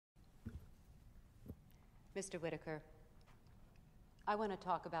Mr. Whitaker, I want to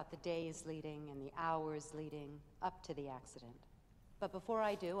talk about the days leading and the hours leading up to the accident. But before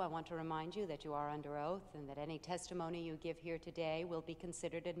I do, I want to remind you that you are under oath and that any testimony you give here today will be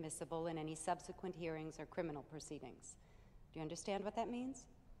considered admissible in any subsequent hearings or criminal proceedings. Do you understand what that means?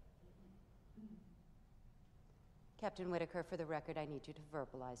 Captain Whitaker, for the record, I need you to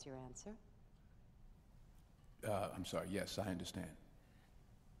verbalize your answer. I'm sorry, yes, I understand.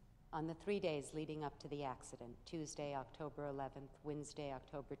 On the 3 days leading up to the accident, Tuesday, October 11th, Wednesday,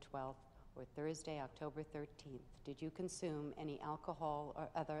 October 12th, or Thursday, October 13th, did you consume any alcohol or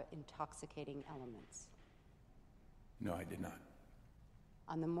other intoxicating elements? No, I did not.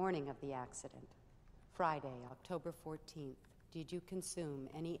 On the morning of the accident, Friday, October 14th, did you consume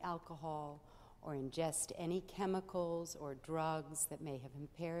any alcohol or ingest any chemicals or drugs that may have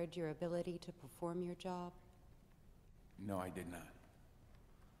impaired your ability to perform your job? No, I did not.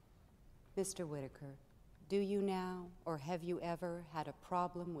 Mr. Whitaker, do you now, or have you ever had a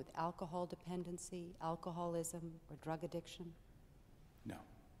problem with alcohol dependency, alcoholism, or drug addiction? No.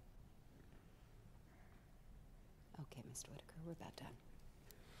 Okay, Mr. Whitaker, we're about done.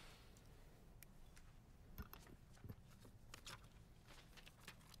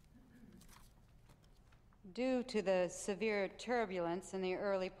 Due to the severe turbulence in the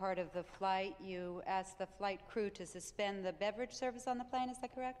early part of the flight, you asked the flight crew to suspend the beverage service on the plane, is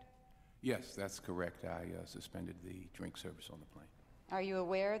that correct? Yes, that's correct. I suspended the drink service on the plane. Are you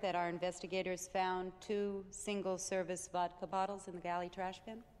aware that our investigators found 2 single-service vodka bottles in the galley trash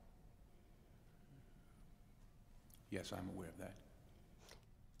bin? Yes, I'm aware of that.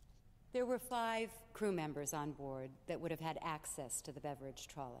 There were 5 crew members on board that would have had access to the beverage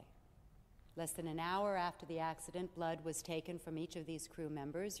trolley. Less than an hour after the accident, blood was taken from each of these crew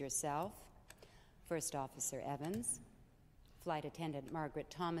members, yourself, First Officer Evans, Flight Attendant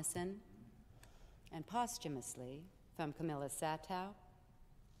Margaret Thomason, and posthumously from Camilla Satow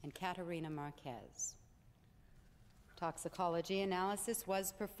and Katerina Marquez. Toxicology analysis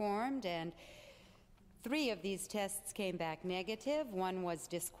was performed, and 3 of these tests came back negative. 1 was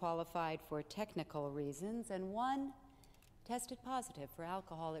disqualified for technical reasons, and 1 tested positive for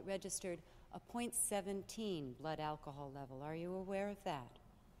alcohol. It registered a .17 blood alcohol level. Are you aware of that?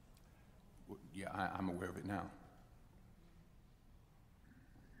 Well, yeah, I'm aware of it now.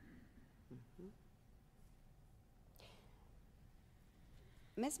 Mm-hmm.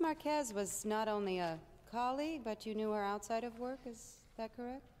 Ms. Marquez was not only a colleague, but you knew her outside of work, is that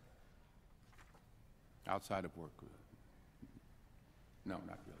correct? Outside of work? No,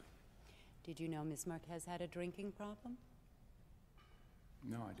 not really. Did you know Ms. Marquez had a drinking problem?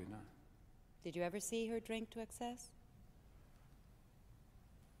 No, I did not. Did you ever see her drink to excess?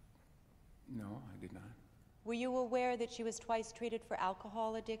 No, I did not. Were you aware that she was twice treated for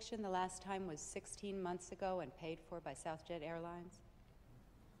alcohol addiction? The last time was 16 months ago and paid for by Southjet Airlines?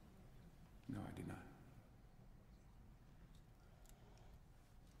 No, I did not.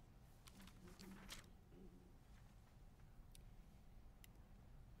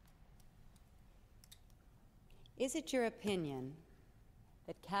 Is it your opinion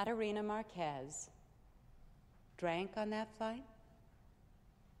that Katerina Marquez drank on that flight?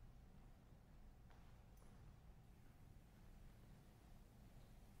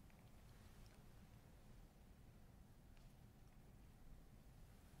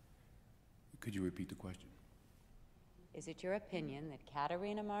 Could you repeat the question? Is it your opinion that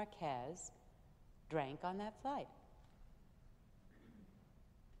Katerina Marquez drank on that flight?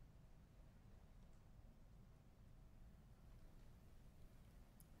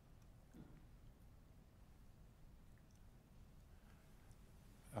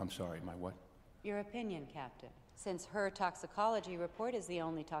 I'm sorry, my what? Your opinion, Captain. Since her toxicology report is the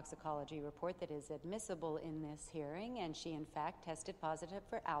only toxicology report that is admissible in this hearing, and she in fact tested positive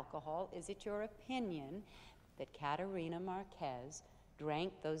for alcohol, is it your opinion that Katerina Marquez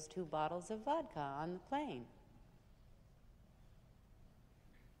drank those 2 bottles of vodka on the plane?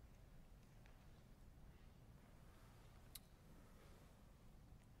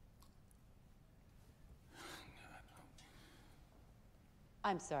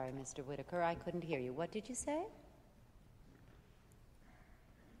 I'm sorry, Mr. Whitaker, I couldn't hear you. What did you say?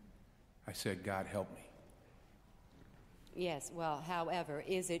 I said, God help me. Yes, well, however,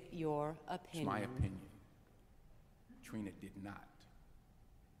 is it your opinion? It's my opinion. Trina did not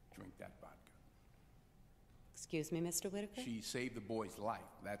drink that vodka. Excuse me, Mr. Whitaker? She saved the boy's life.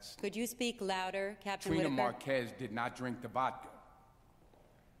 That's... Could you speak louder, Captain Trina Whitaker? Marquez did not drink the vodka.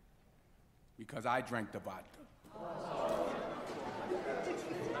 Because I drank the vodka.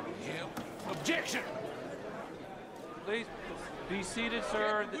 Objection! Please be seated,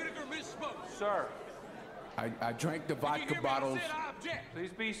 sir. Whitaker misspoke. Sir, I drank the vodka bottles. I object.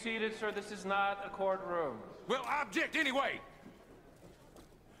 Please be seated, sir. This is not a courtroom. Well, I object anyway.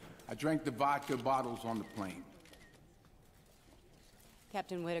 I drank the vodka bottles on the plane.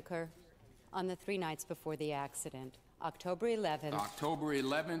 Captain Whitaker, on the 3 nights before the accident, October 11th... October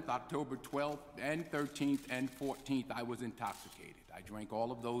 11th, October 12th, and 13th, and 14th, I was intoxicated. I drank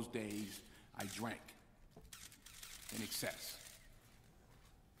all of those days. I drank in excess.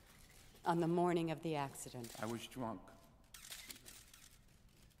 On the morning of the accident. I was drunk.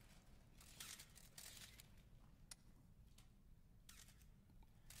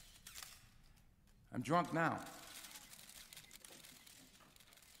 I'm drunk now.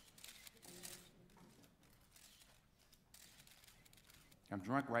 I'm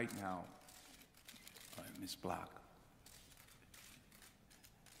drunk right now, Miss Block.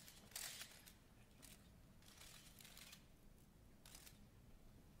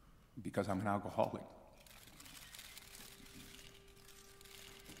 Because I'm an alcoholic.